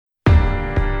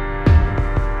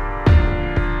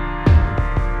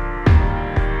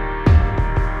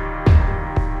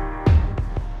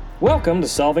Welcome to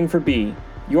Solving for B,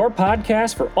 your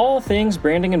podcast for all things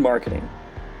branding and marketing.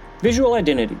 Visual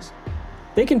identities.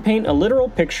 They can paint a literal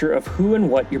picture of who and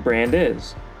what your brand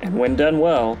is, and when done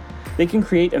well, they can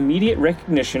create immediate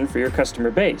recognition for your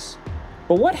customer base.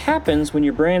 But what happens when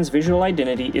your brand's visual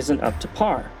identity isn't up to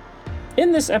par?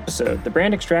 In this episode, the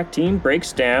Brand Extract team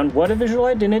breaks down what a visual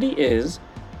identity is,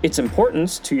 its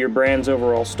importance to your brand's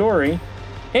overall story,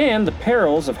 and the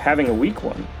perils of having a weak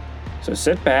one. So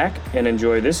sit back and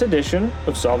enjoy this edition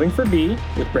of Solving for B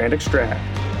with Brand Extract.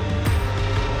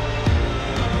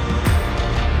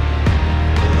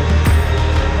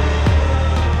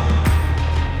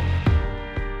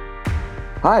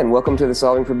 Hi, and welcome to the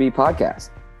Solving for B podcast.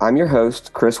 I'm your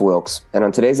host, Chris Wilkes, and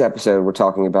on today's episode, we're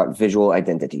talking about visual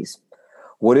identities.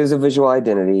 What is a visual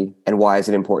identity, and why is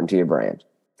it important to your brand?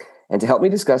 And to help me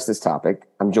discuss this topic,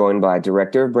 I'm joined by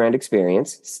Director of Brand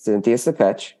Experience, Cynthia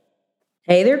Sapech.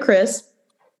 Hey there, Chris.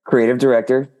 Creative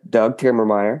Director, Doug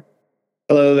Timmermeyer.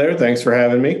 Hello there. Thanks for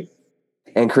having me.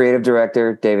 And Creative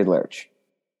Director, David Lurch.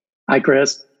 Hi,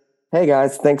 Chris. Hey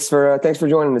guys, thanks for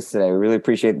joining us today. We really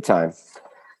appreciate the time.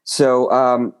 So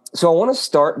I want to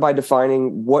start by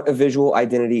defining what a visual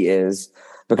identity is,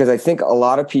 because I think a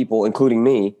lot of people, including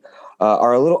me,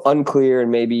 are a little unclear and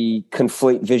maybe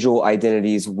conflate visual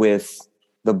identities with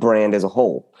the brand as a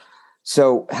whole.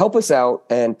 So help us out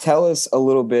and tell us a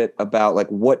little bit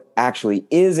about what actually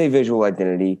is a visual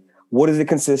identity, what does it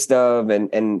consist of,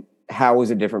 and how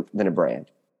is it different than a brand?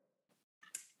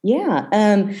 Yeah,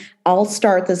 I'll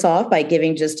start this off by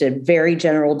giving just a very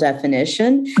general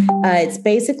definition.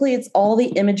 It's all the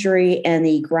imagery and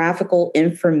the graphical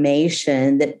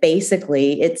information that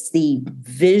it's the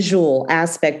visual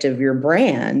aspect of your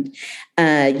brand.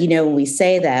 When we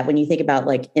say that, when you think about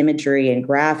imagery and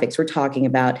graphics, we're talking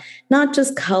about not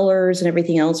just colors and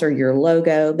everything else or your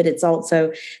logo, but it's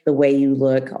also the way you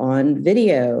look on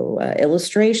video,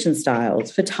 illustration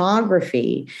styles,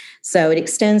 photography. So it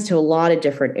extends to a lot of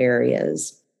different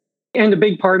areas. And a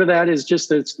big part of that is just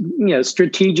the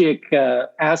strategic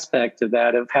aspect of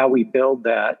that, of how we build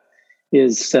that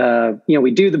is,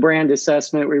 we do the brand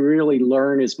assessment. We really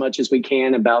learn as much as we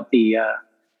can about the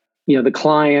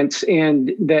client,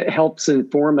 and that helps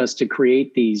inform us to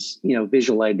create these,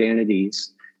 visual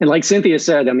identities. And like Cynthia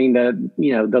said,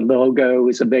 the logo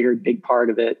is a big part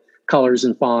of it. Colors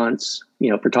and fonts,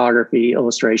 photography,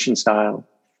 illustration style,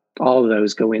 all of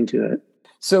those go into it.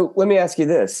 So let me ask you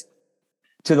this.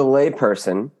 To the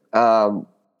layperson,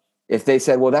 if they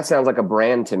said, well, that sounds like a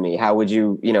brand to me, how would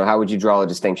you draw a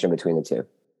distinction between the two?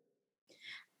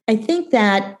 I think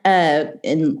that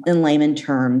in layman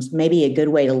terms, maybe a good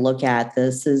way to look at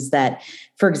this is that,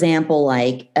 for example,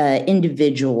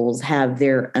 individuals have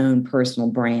their own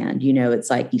personal brand. It's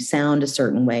like you sound a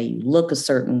certain way, you look a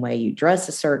certain way, you dress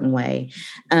a certain way,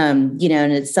 and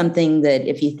it's something that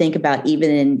if you think about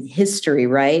even in history,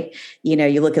 right?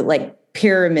 You look at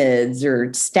pyramids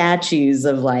or statues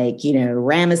of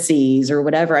Ramesses or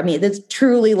whatever. That's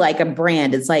truly like a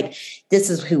brand. It's like, this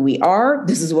is who we are.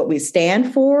 This is what we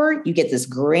stand for. You get this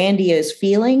grandiose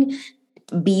feeling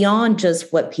beyond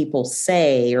just what people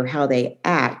say or how they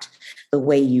act. The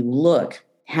way you look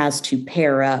has to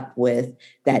pair up with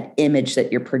that image that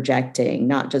you're projecting,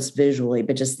 not just visually,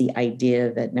 but just the idea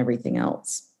of it and everything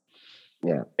else.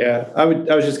 Yeah. Yeah. I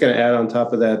was just going to add on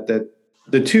top of that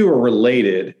the two are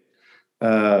related.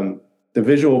 The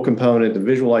visual component, the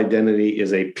visual identity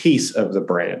is a piece of the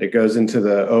brand. It goes into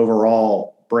the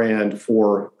overall brand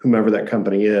for whomever that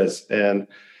company is. And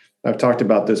I've talked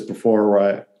about this before,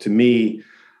 where to me,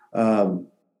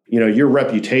 your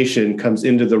reputation comes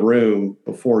into the room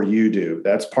before you do.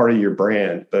 That's part of your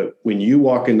brand. But when you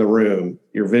walk in the room,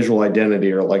 your visual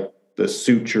identity are like the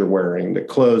suit you're wearing, the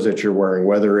clothes that you're wearing,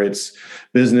 whether it's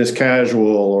business casual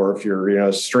or if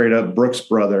you're, straight up Brooks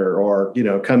brother or,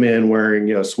 come in wearing,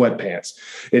 sweatpants.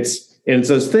 It's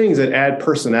those things that add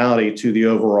personality to the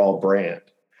overall brand.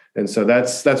 And so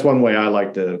that's one way I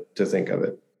like to think of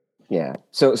it. Yeah.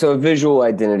 So a visual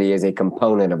identity is a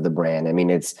component of the brand.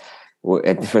 It's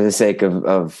for the sake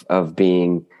of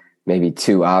being maybe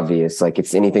too obvious,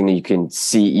 it's anything that you can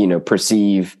see,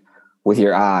 perceive with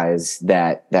your eyes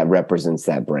that represents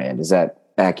that brand. Is that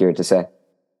accurate to say?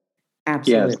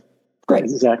 Absolutely. Yes. Great.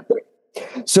 Exactly.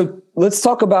 So let's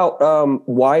talk about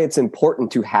why it's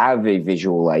important to have a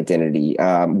visual identity.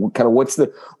 What's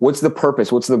the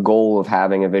purpose? What's the goal of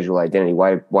having a visual identity?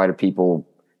 Why do people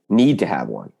need to have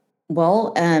one?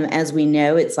 Well, as we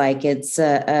know,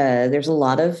 there's a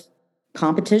lot of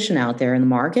competition out there in the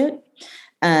market.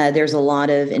 There's a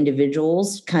lot of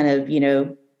individuals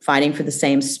fighting for the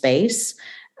same space.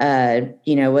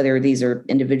 whether these are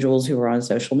individuals who are on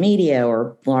social media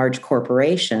or large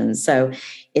corporations. So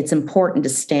it's important to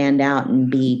stand out and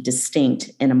be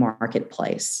distinct in a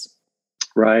marketplace.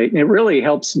 Right. And it really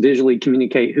helps visually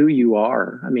communicate who you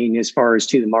are. I mean, as far as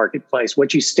to the marketplace,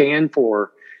 what you stand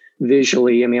for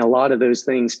visually. I mean, a lot of those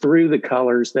things through the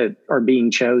colors that are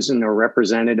being chosen or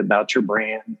represented about your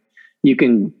brand. You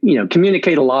can,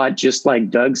 communicate a lot, just like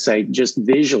Doug said, just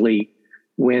visually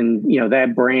when,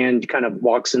 that brand kind of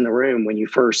walks in the room when you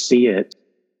first see it.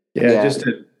 Yeah. Just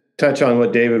to touch on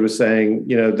what David was saying,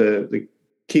 the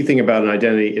key thing about an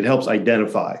identity, it helps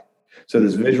identify. So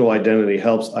this visual identity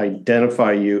helps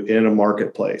identify you in a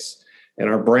marketplace. And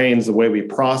our brains, the way we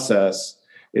process,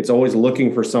 it's always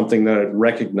looking for something that it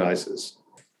recognizes.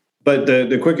 But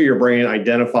the quicker your brain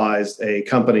identifies a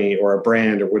company or a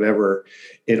brand or whatever,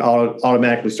 it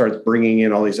automatically starts bringing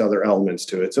in all these other elements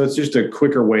to it. So it's just a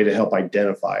quicker way to help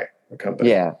identify a company.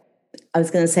 Yeah. I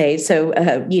was going to say, so,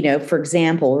 for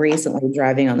example, recently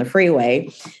driving on the freeway,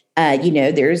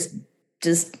 there's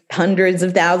just hundreds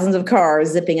of thousands of cars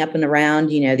zipping up and around,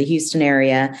 the Houston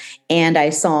area. And I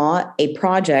saw a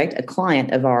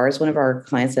client of ours, one of our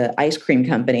clients, an ice cream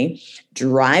company,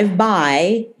 drive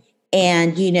by.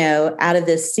 And, out of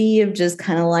this sea of just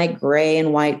kind of like gray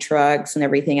and white trucks and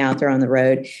everything out there on the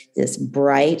road, this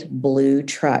bright blue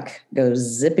truck goes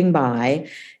zipping by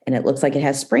and it looks like it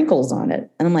has sprinkles on it.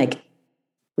 And I'm like,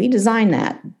 we designed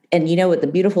that. And what the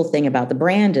beautiful thing about the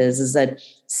brand is that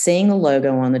seeing the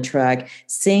logo on the truck,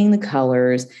 seeing the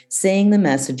colors, seeing the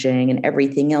messaging and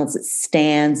everything else, it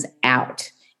stands out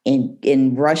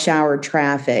in rush hour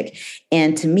traffic.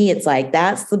 And to me, it's like,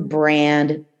 that's the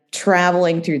brand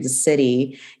traveling through the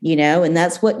city, and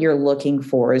that's what you're looking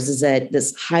for is that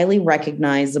this highly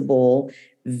recognizable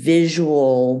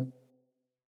visual,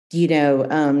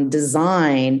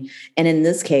 design. And in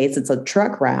this case, it's a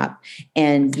truck wrap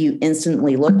and you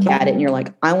instantly look at it and you're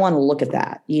like, I want to look at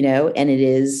that, and it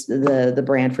is the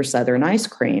brand for Southern ice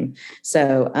cream.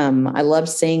 So I love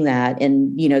seeing that.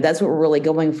 And, that's what we're really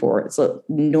going for. It's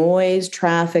noise,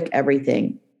 traffic,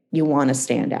 everything. You want to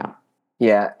stand out.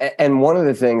 Yeah. And one of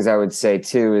the things I would say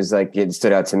too is like, it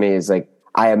stood out to me is like,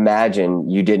 I imagine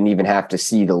you didn't even have to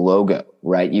see the logo,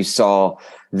 right? You saw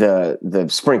the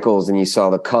sprinkles and you saw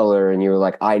the color and you were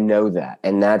like, I know that.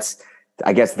 And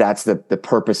I guess that's the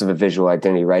purpose of a visual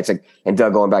identity, right? It's like, and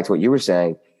Doug, going back to what you were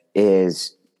saying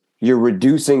is you're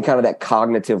reducing kind of that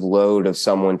cognitive load of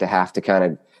someone to have to kind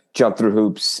of jump through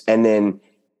hoops and then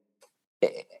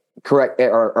correct,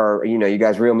 or you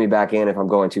guys reel me back in if I'm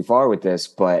going too far with this,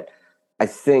 but I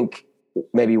think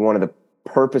maybe one of the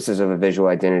purposes of a visual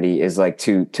identity is like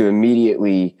to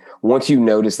immediately, once you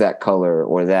notice that color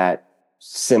or that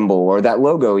symbol or that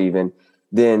logo even,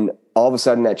 then all of a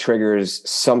sudden that triggers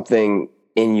something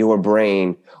in your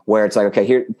brain where it's like, okay,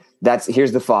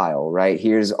 here's the file, right?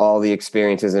 Here's all the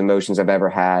experiences and emotions I've ever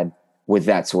had with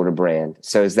that sort of brand.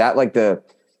 So is that the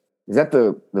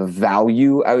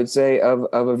value, I would say, of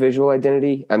a visual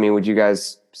identity? I mean, would you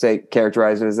guys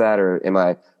characterize it as that, or am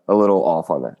I a little off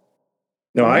on that?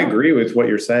 No, I agree with what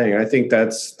you're saying. I think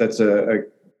that's a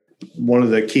one of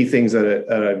the key things that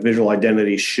a visual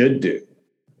identity should do.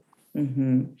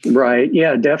 Mm-hmm. Right.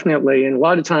 Yeah, definitely. And a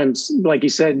lot of times, like you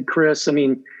said, Chris, I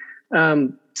mean,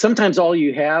 sometimes all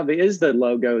you have is the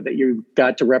logo that you've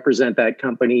got to represent that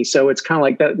company. So it's kind of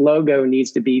like that logo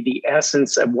needs to be the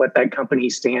essence of what that company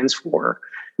stands for.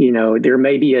 There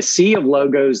may be a sea of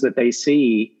logos that they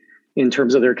see in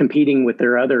terms of they're competing with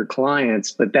their other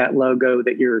clients, but that logo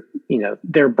that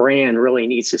their brand really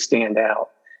needs to stand out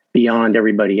beyond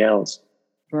everybody else.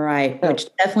 Right. Which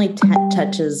definitely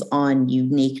touches on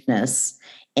uniqueness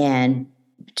and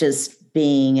just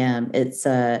being, it's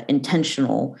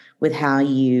intentional with how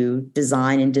you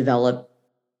design and develop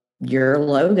your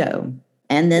logo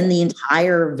and then the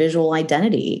entire visual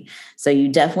identity. So you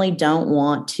definitely don't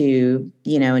want to,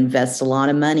 invest a lot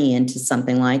of money into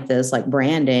something like this, like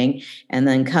branding, and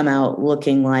then come out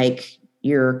looking like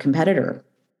your competitor.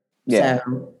 Yeah.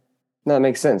 So. No, that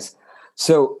makes sense.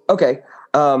 So, okay.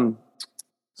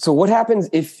 So what happens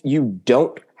if you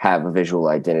don't have a visual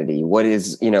identity? What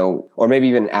is, or maybe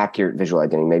even accurate visual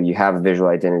identity? Maybe you have a visual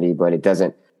identity, but it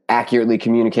doesn't accurately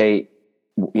communicate,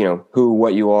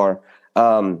 what you are.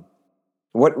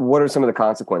 What are some of the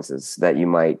consequences that you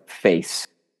might face?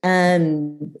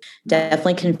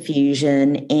 Definitely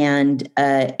confusion. And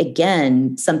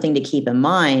again, something to keep in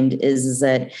mind is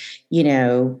that,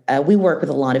 we work with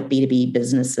a lot of B2B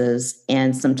businesses.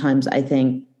 And sometimes I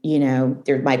think,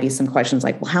 there might be some questions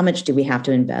like, well, how much do we have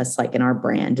to invest like in our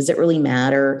brand? Does it really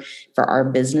matter for our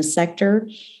business sector?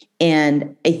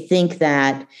 And I think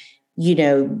that,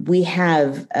 we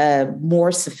have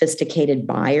more sophisticated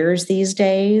buyers these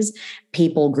days.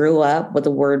 People grew up with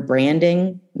the word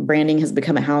branding. Branding has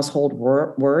become a household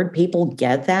word. People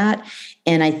get that.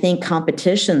 And I think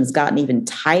competition's gotten even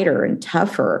tighter and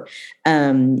tougher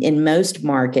in most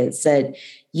markets that,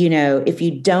 if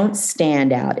you don't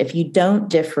stand out, if you don't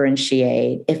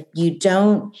differentiate, if you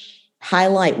don't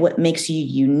highlight what makes you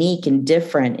unique and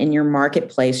different in your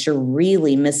marketplace, you're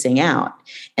really missing out.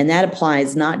 And that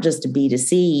applies not just to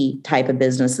B2C type of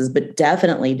businesses, but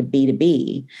definitely to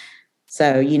B2B.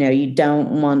 So, you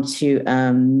don't want to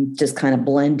just kind of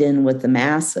blend in with the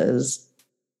masses.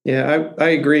 Yeah, I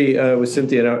agree with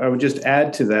Cynthia. And I would just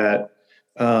add to that,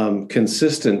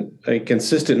 consistent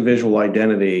visual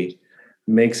identity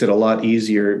makes it a lot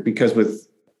easier, because with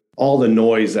all the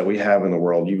noise that we have in the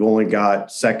world, you've only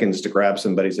got seconds to grab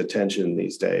somebody's attention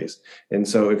these days. And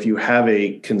so if you have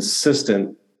a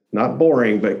consistent, not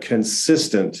boring, but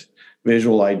consistent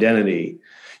visual identity,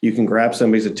 you can grab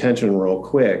somebody's attention real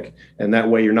quick. And that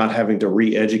way you're not having to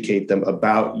re-educate them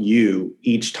about you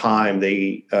each time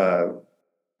they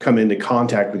come into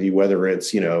contact with you, whether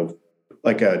it's,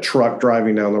 like a truck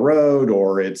driving down the road,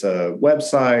 or it's a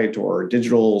website or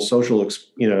digital social,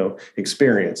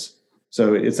 experience.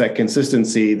 So it's that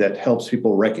consistency that helps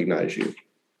people recognize you.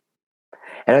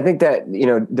 And I think that,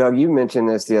 Doug, you mentioned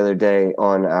this the other day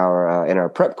on our in our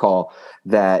prep call,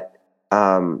 that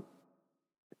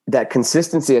that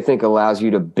consistency, I think, allows you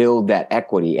to build that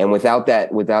equity. And without that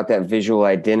visual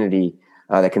identity,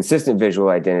 that consistent visual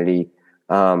identity,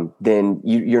 then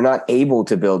you're not able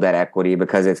to build that equity,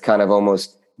 because it's kind of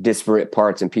almost disparate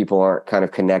parts and people aren't kind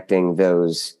of connecting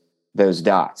those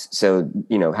dots. So,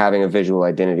 having a visual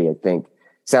identity, I think,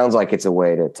 sounds like it's a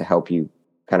way to help you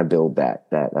kind of build that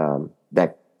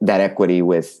equity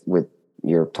with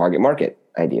your target market,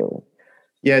 ideally.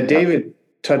 Yeah, David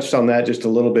touched on that just a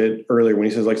little bit earlier when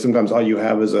he says, like, sometimes all you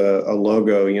have is a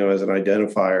logo, as an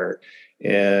identifier.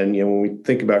 And, when we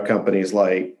think about companies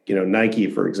like, Nike,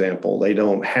 for example, they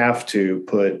don't have to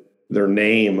put their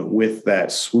name with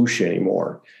that swoosh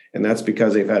anymore. And that's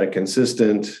because they've had a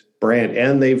consistent brand,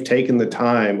 and they've taken the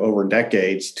time over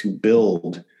decades to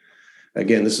build.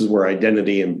 Again, this is where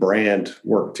identity and brand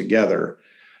work together.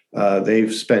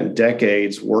 They've spent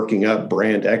decades working up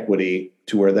brand equity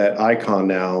to where that icon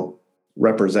now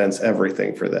represents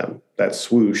everything for them. That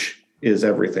swoosh is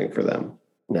everything for them.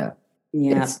 Yeah.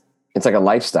 Yeah. It's like a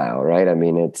lifestyle, right? I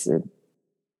mean,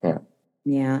 yeah.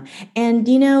 Yeah. And,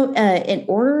 in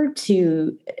order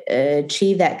to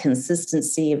achieve that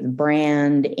consistency of the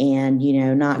brand and,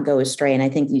 not go astray, and I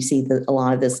think you see a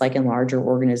lot of this like in larger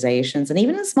organizations and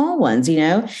even in small ones,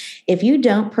 if you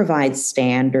don't provide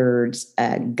standards,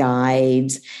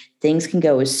 guides, things can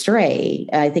go astray.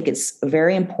 I think it's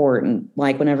very important,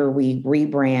 like whenever we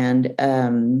rebrand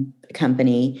a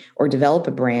company or develop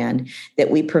a brand, that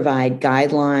we provide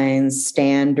guidelines,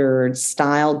 standards,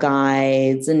 style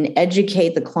guides, and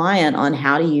educate the client on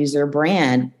how to use their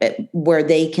brand, where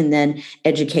they can then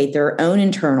educate their own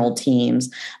internal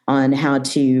teams on how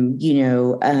to,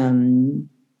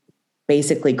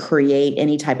 basically create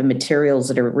any type of materials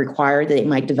that are required that they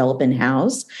might develop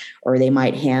in-house, or they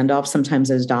might hand off sometimes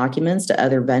those documents to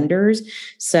other vendors.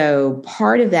 So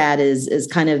part of that is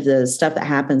kind of the stuff that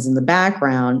happens in the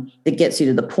background that gets you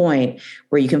to the point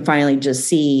where you can finally just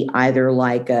see either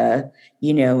like the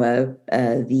ribbon.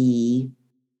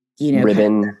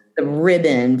 The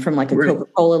ribbon from like a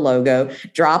Coca-Cola logo,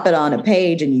 drop it on a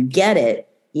page and you get it.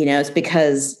 It's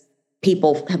because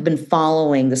people have been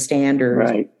following the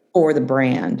standards. Right. For the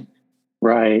brand.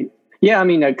 Right. Yeah. I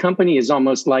mean, a company is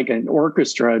almost like an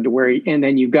orchestra and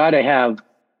then you've got to have,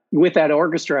 with that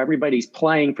orchestra, everybody's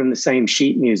playing from the same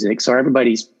sheet music. So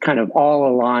everybody's kind of all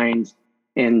aligned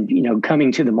and,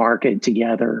 coming to the market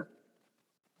together.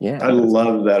 Yeah. I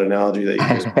love that analogy that you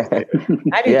just made.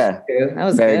 I do too. That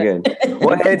was very good.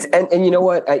 Well, and you know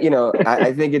what,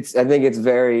 I think it is,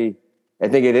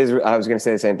 I was going to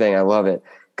say the same thing. I love it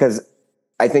because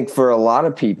I think for a lot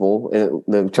of people,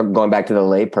 going back to the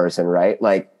lay person, right?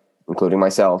 Like, including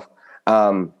myself,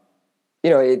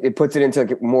 it puts it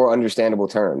into more understandable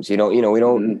terms. We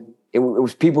don't, it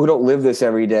was people who don't live this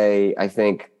every day. I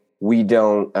think we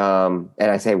don't, and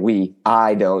I say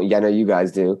I don't, I know you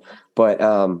guys do, but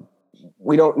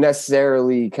we don't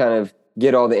necessarily kind of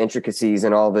get all the intricacies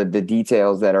and all the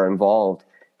details that are involved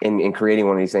in creating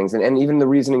one of these things and even the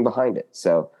reasoning behind it.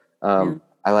 So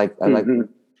I like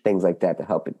things like that to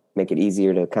help it make it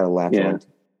easier to kind of latch on to.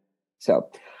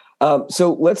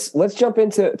 So let's jump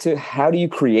into how do you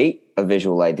create a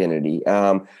visual identity?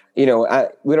 We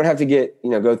don't have to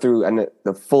go through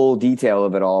the full detail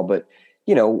of it all, but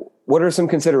what are some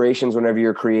considerations whenever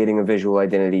you're creating a visual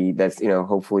identity that's,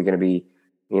 hopefully going to be,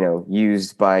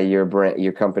 used by your brand,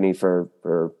 your company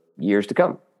for years to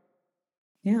come?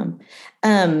 Yeah.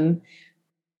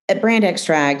 At Brand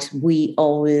Extract, we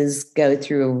always go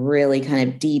through a really kind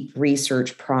of deep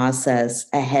research process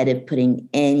ahead of putting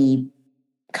any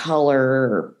color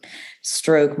or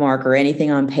stroke mark or anything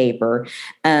on paper,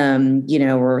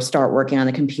 or start working on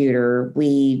the computer.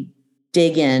 We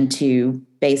dig into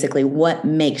basically what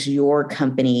makes your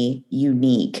company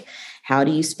unique. How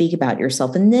do you speak about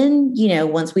yourself? And then,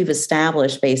 once we've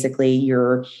established basically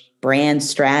your brand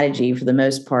strategy for the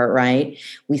most part, right,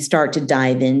 we start to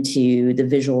dive into the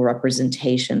visual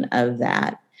representation of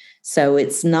that. So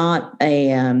it's not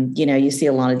you see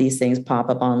a lot of these things pop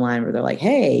up online where they're like,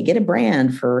 hey, get a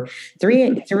brand for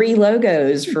three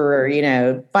logos for,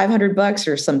 $500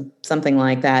 or something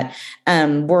like that.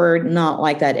 We're not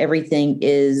like that. Everything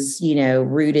is,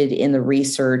 rooted in the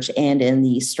research and in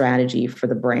the strategy for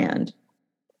the brand.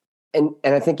 And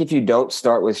I think if you don't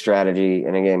start with strategy,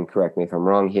 and again, correct me if I'm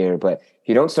wrong here, but if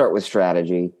you don't start with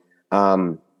strategy,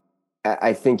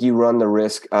 I think you run the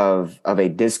risk of a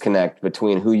disconnect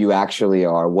between who you actually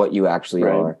are, what you actually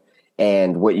are,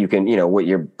 and what you can, what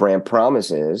your brand promise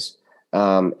is,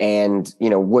 and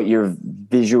what you're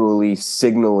visually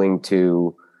signaling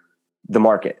to the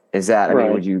market. Is that, I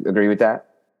mean, would you agree with that?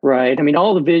 Right. I mean,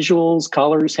 all the visuals,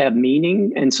 colors have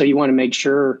meaning. And so you want to make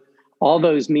sure all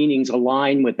those meanings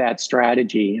align with that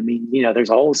strategy. I mean, there's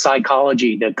a whole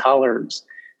psychology to colors.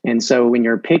 And so when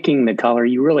you're picking the color,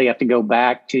 you really have to go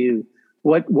back to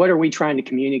what are we trying to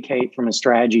communicate from a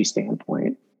strategy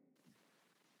standpoint?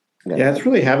 Yeah, it's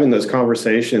really having those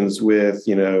conversations with,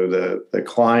 the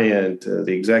client,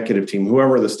 the executive team,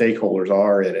 whoever the stakeholders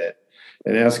are in it,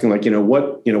 and asking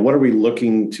what are we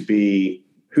looking to be?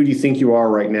 Who do you think you are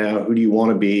right now? Who do you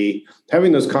want to be?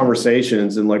 Having those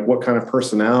conversations and what kind of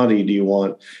personality do you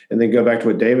want? And then go back to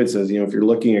what David says, if you're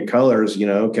looking at colors,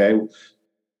 okay,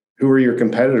 who are your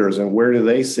competitors and where do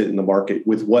they sit in the market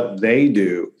with what they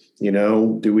do?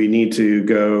 Do we need to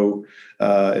go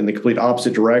in the complete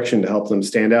opposite direction to help them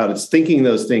stand out? It's thinking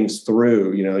those things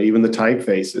through, even the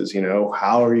typefaces,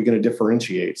 how are you going to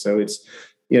differentiate? So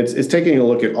it's taking a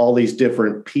look at all these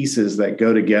different pieces that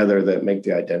go together that make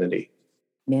the identity.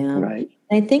 Yeah. Right.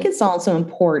 I think it's also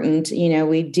important,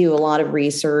 we do a lot of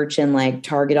research and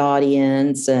target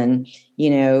audience and,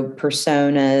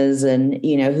 personas and,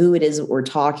 who it is that we're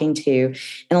talking to.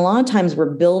 And a lot of times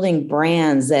we're building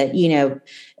brands that,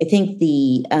 I think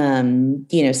the,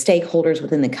 stakeholders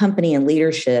within the company and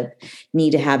leadership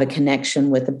need to have a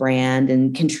connection with the brand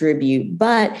and contribute.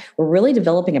 But we're really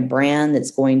developing a brand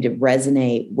that's going to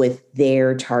resonate with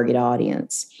their target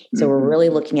audience. So we're really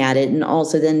looking at it and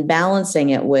also then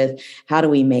balancing it with how do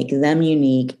we make them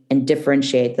unique and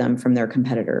differentiate them from their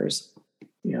competitors.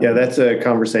 Yeah, that's a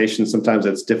conversation sometimes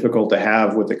that's difficult to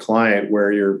have with a client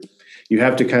where you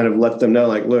have to kind of let them know,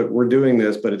 look, we're doing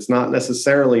this, but it's not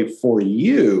necessarily for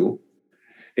you.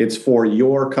 It's for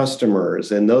your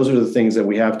customers. And those are the things that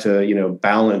we have to,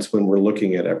 balance when we're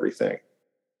looking at everything.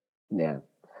 Yeah.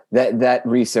 That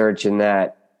research and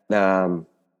that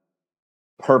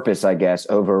purpose, I guess,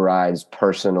 overrides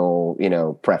personal,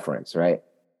 preference, right?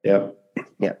 Yep.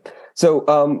 Yeah.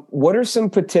 So what are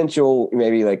some potential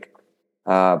maybe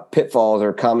pitfalls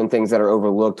or common things that are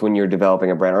overlooked when you're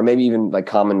developing a brand, or maybe even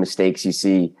common mistakes you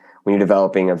see when you're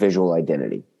developing a visual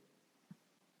identity?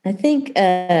 I think,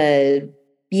 a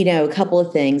couple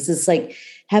of things. It's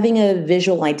having a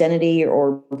visual identity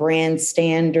or brand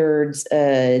standards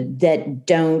that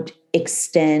don't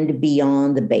extend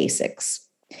beyond the basics.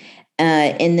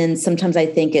 And then sometimes I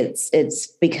think it's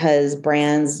because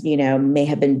brands, may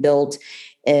have been built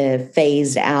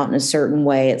phased out in a certain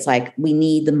way. It's we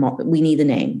need the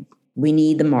name, we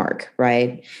need the mark,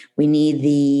 right? We need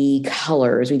the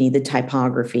colors, we need the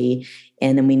typography,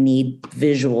 and then we need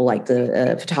visual,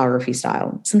 the photography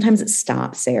style. Sometimes it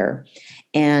stops there.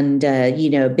 And,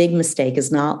 a big mistake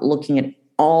is not looking at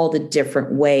all the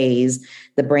different ways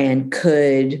the brand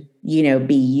could,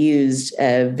 be used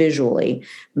visually.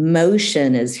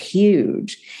 Motion is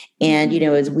huge. And,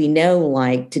 as we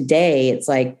know, today, it's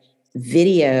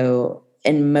video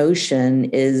and motion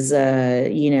is,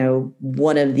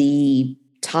 one of the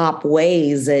top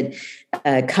ways that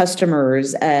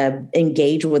customers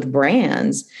engage with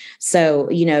brands. So,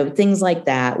 things like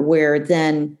that, where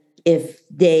then if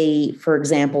they, for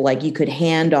example, you could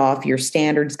hand off your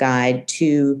standards guide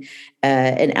to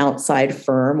an outside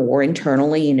firm or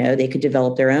internally, they could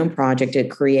develop their own project to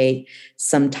create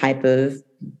some type of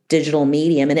digital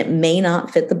medium, and it may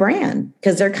not fit the brand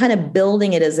because they're kind of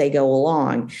building it as they go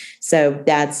along. So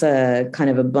that's a kind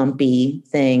of a bumpy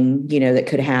thing, that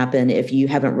could happen if you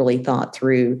haven't really thought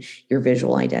through your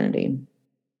visual identity.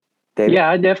 David? Yeah,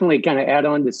 I definitely kind of add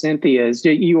on to Cynthia's.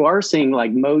 You are seeing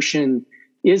like motion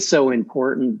is so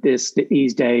important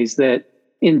these days that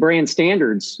in brand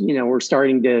standards, we're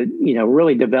starting to,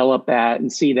 really develop that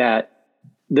and see that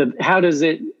how's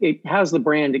the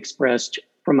brand expressed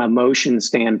from a motion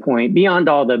standpoint beyond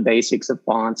all the basics of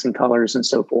fonts and colors and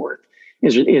so forth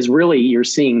is really, you're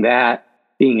seeing that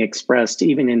being expressed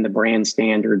even in the brand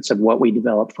standards of what we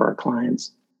develop for our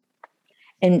clients.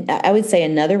 And I would say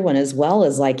another one as well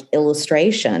is like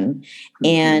illustration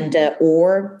and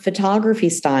or photography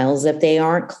styles. If they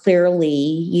aren't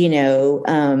clearly,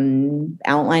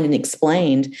 outlined and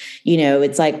explained,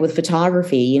 it's like with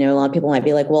photography, a lot of people might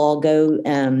be like, well, I'll go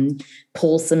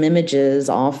pull some images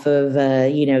off of,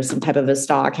 some type of a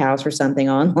stock house or something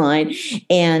online.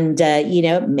 And,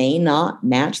 it may not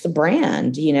match the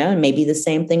brand, and maybe the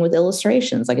same thing with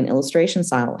illustrations, like an illustration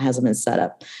style hasn't been set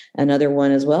up. Another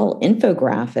one as well,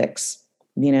 infographics,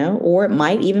 or it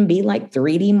might even be like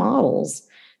 3D models,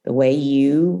 the way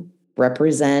you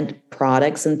represent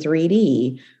products in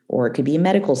 3D, or it could be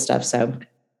medical stuff. So,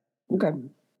 okay.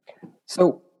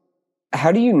 So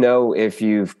how do you know if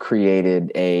you've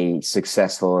created a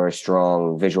successful or a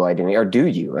strong visual identity, or do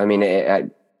you? I mean,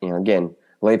 again,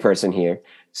 layperson here.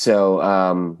 So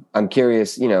I'm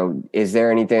curious, is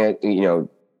there anything,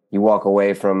 you walk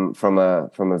away from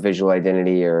a visual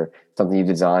identity or something you've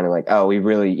designed and like, oh, we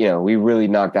really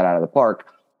knocked that out of the park.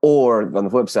 Or on the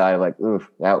flip side, like, oof,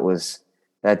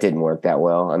 that didn't work that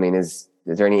well. I mean, is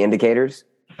there any indicators?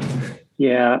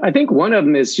 Yeah, I think one of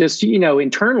them is just,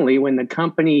 internally when the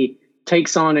company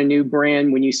takes on a new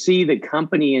brand, when you see the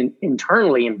company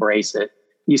internally embrace it,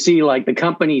 you see like the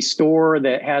company store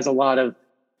that has a lot of,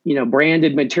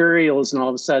 branded materials, and all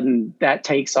of a sudden that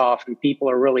takes off and people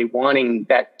are really wanting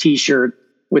that t-shirt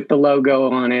with the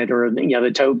logo on it, or,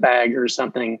 the tote bag or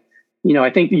something. I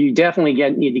think you definitely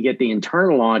need to get the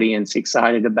internal audience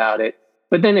excited about it.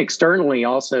 But then externally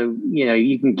also,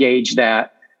 you can gauge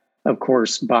that, of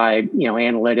course, by,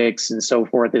 analytics and so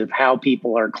forth, of how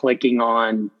people are clicking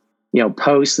on,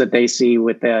 posts that they see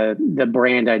with the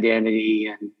brand identity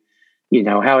and,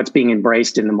 how it's being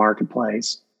embraced in the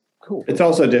marketplace. Cool. It's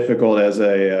also difficult as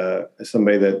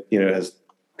somebody that, has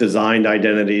designed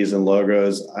identities and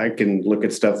logos. I can look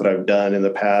at stuff that I've done in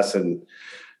the past and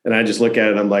I just look at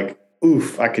it and I'm like,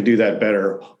 oof, I could do that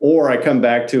better. Or I come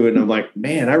back to it and I'm like,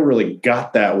 man, I really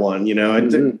got that one.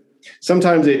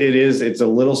 Sometimes it's a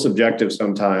little subjective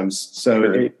sometimes. So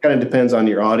Sure. It kind of depends on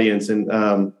your audience. And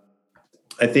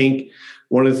I think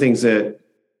one of the things that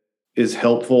is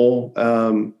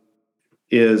helpful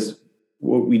is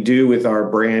what we do with our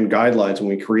brand guidelines when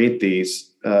we create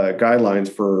these guidelines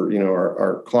for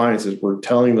our clients is we're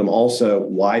telling them also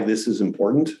why this is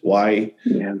important, why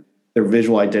their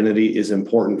visual identity is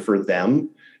important for them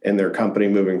and their company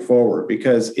moving forward.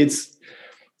 Because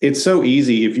it's so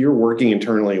easy if you're working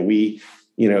internally.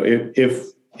 If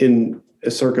in a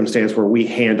circumstance where we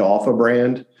hand off a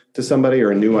brand to somebody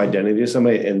or a new identity to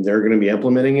somebody and they're going to be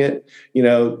implementing it,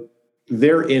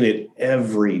 they're in it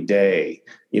every day,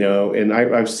 and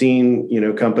I've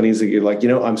seen, companies that get like,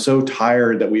 I'm so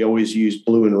tired that we always use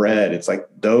blue and red. It's like,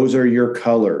 those are your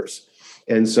colors.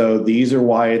 And so these are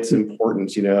why it's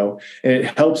important, and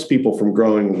it helps people from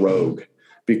growing rogue,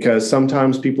 because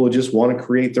sometimes people just want to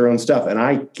create their own stuff. And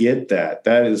I get that.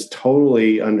 That is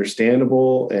totally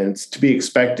understandable and it's to be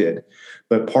expected.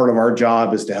 But part of our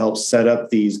job is to help set up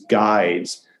these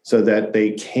guides so that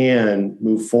they can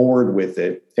move forward with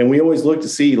it. And we always look to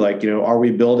see, like, are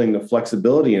we building the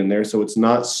flexibility in there so it's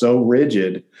not so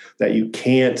rigid that you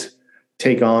can't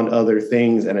take on other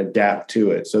things and adapt to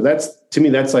it. So to me,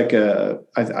 that's like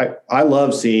I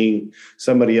love seeing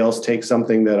somebody else take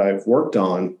something that I've worked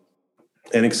on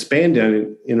and expand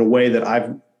it in a way that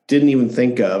I didn't even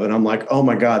think of. And I'm like, oh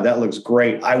my God, that looks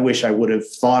great. I wish I would have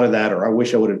thought of that, or I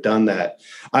wish I would have done that.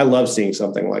 I love seeing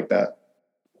something like that.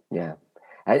 Yeah.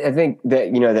 I think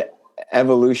that, the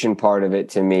evolution part of it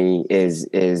to me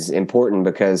is important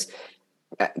because,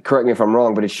 correct me if I'm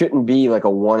wrong, but it shouldn't be like a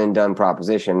one and done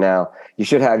proposition. Now, you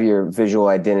should have your visual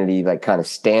identity, like kind of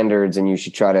standards, and you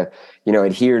should try to,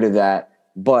 adhere to that.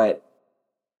 But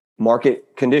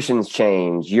market conditions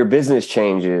change, your business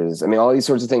changes. I mean, all these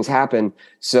sorts of things happen.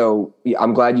 So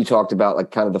I'm glad you talked about like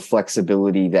kind of the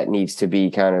flexibility that needs to be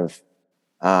kind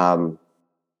of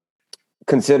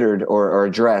considered or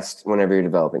addressed whenever you're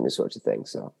developing these sorts of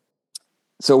things.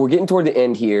 So we're getting toward the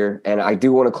end here, and I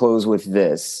do want to close with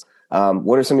this.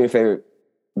 What are some of your favorite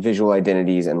visual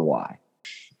identities and why?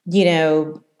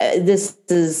 This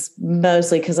is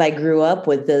mostly because I grew up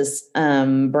with this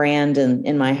brand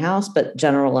in my house, but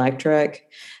General Electric,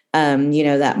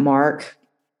 that mark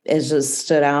has just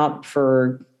stood out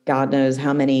for God knows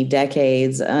how many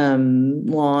decades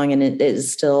long, and it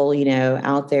is still,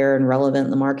 out there and relevant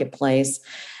in the marketplace.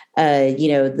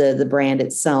 The brand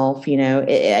itself,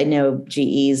 I know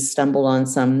GE's stumbled on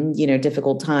some,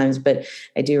 difficult times, but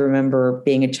I do remember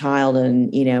being a child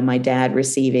and, my dad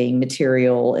receiving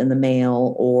material in the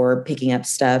mail or picking up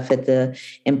stuff at the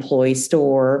employee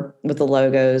store with the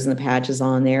logos and the patches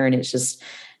on there. And it's just,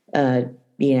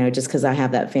 just because I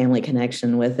have that family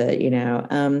connection with it,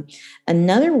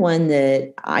 Another one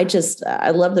that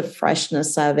I love the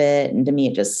freshness of it. And to me,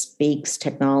 it just speaks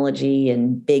technology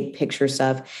and big picture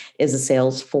stuff is a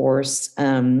Salesforce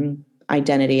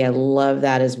identity. I love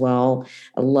that as well.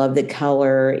 I love the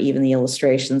color, even the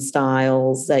illustration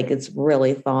styles, like it's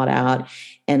really thought out.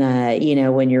 And,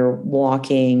 when you're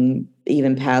walking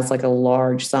even past like a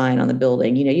large sign on the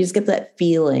building, you just get that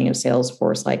feeling of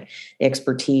Salesforce, like the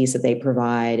expertise that they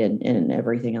provide and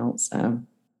everything else. So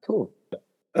cool.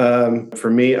 For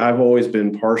me, I've always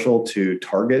been partial to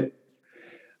Target,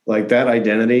 like that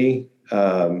identity.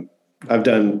 I've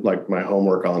done like my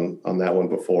homework on that one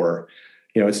before.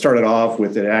 It started off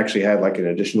with, it actually had like an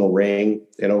additional ring,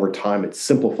 and over time it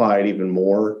simplified even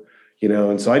more,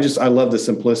 and so I love the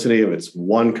simplicity of it's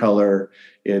one color.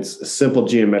 It's a simple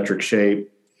geometric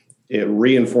shape. It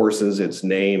reinforces its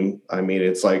name. I mean,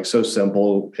 it's like so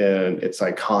simple and it's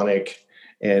iconic.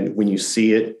 And when you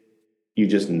see it, you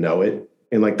just know it.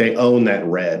 And like they own that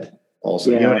red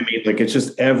also, yeah. You know what I mean? Like it's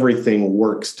just everything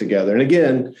works together. And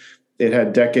again, it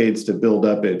had decades to build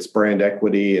up its brand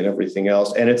equity and everything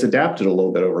else. And it's adapted a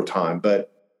little bit over time,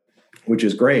 which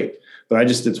is great. But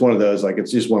it's one of those, like,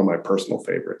 it's just one of my personal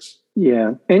favorites.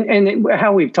 Yeah. And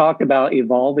how we've talked about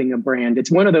evolving a brand, it's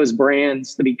one of those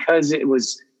brands that because it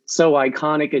was so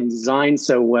iconic and designed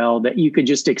so well that you could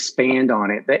just expand on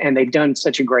it. And they've done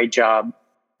such a great job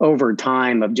over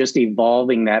time of just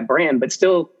evolving that brand, but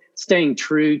still staying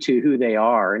true to who they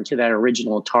are and to that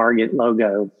original Target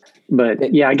logo.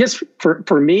 But yeah, I guess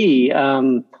for me,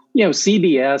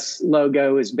 CBS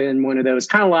logo has been one of those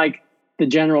kind of like the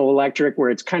General Electric where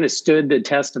it's kind of stood the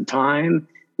test of time.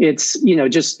 It's,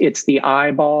 it's the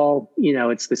eyeball,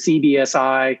 it's the CBS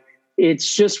eye.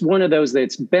 It's just one of those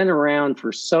that's been around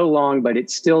for so long, but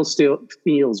it still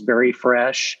feels very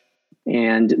fresh.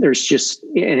 And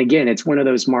and again, it's one of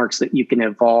those marks that you can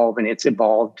evolve, and it's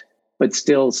evolved, but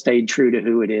still stayed true to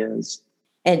who it is.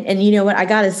 And you know what? I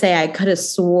got to say, I could have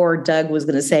swore Doug was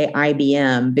going to say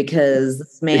IBM because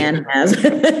this man has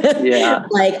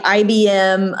like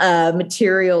IBM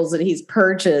materials that he's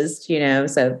purchased,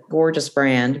 so gorgeous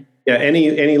brand. Yeah.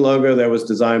 Any logo that was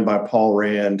designed by Paul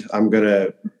Rand, I'm going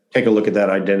to take a look at that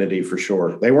identity for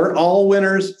sure. They weren't all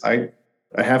winners. I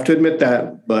have to admit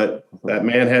that, but that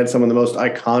man had some of the most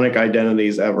iconic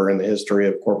identities ever in the history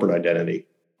of corporate identity.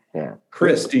 Yeah.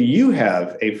 Chris, do you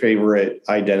have a favorite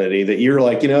identity that you're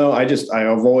like,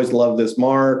 I've always loved this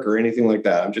mark or anything like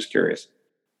that? I'm just curious.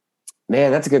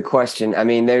 Man, that's a good question. I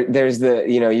mean, there's the,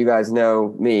 you guys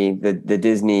know me, the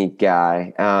Disney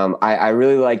guy. I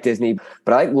really like Disney,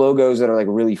 but I like logos that are like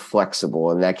really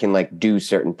flexible and that can like do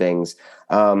certain things.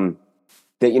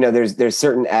 That, there's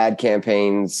certain ad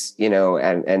campaigns,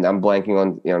 and I'm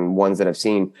blanking on ones that I've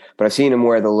seen, but I've seen them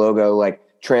where the logo like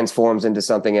transforms into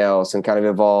something else and kind of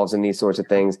evolves and these sorts of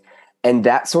things. And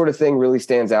that sort of thing really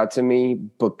stands out to me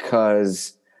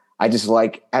because I just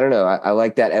like, I don't know, I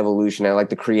like that evolution. I like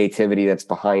the creativity that's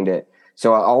behind it.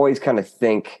 So I always kind of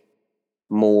think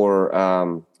more,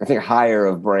 I think higher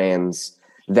of brands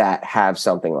that have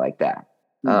something like that.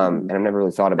 And I've never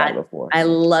really thought about it before. I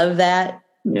love that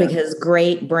because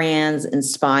great brands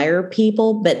inspire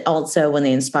people, but also when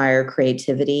they inspire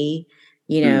creativity,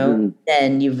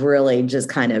 then you've really just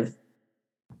kind of.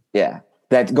 Yeah.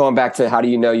 That going back to how do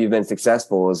you know you've been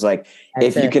successful is like,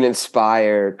 if you can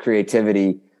inspire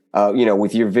creativity,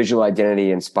 with your visual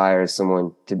identity inspires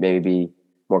someone to maybe be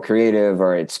more creative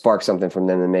or it sparks something from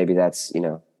them, then maybe that's,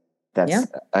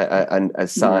 a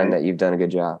sign that you've done a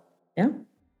good job. Yeah.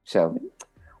 So,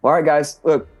 all right, guys,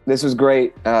 look, this was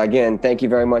great. Again, thank you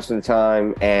very much for the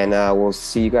time and we'll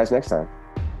see you guys next time.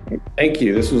 Thank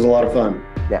you. This was a lot of fun.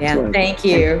 Yeah. Thank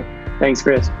you. Thanks,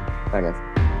 Chris. Bye, guys.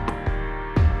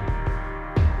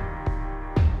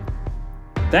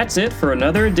 That's it for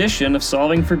another edition of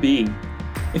Solving for B.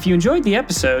 If you enjoyed the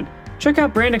episode, check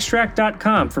out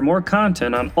brandextract.com for more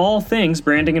content on all things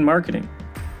branding and marketing.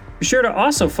 Be sure to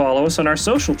also follow us on our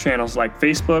social channels like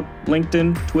Facebook,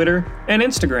 LinkedIn, Twitter, and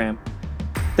Instagram.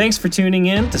 Thanks for tuning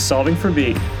in to Solving for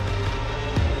B.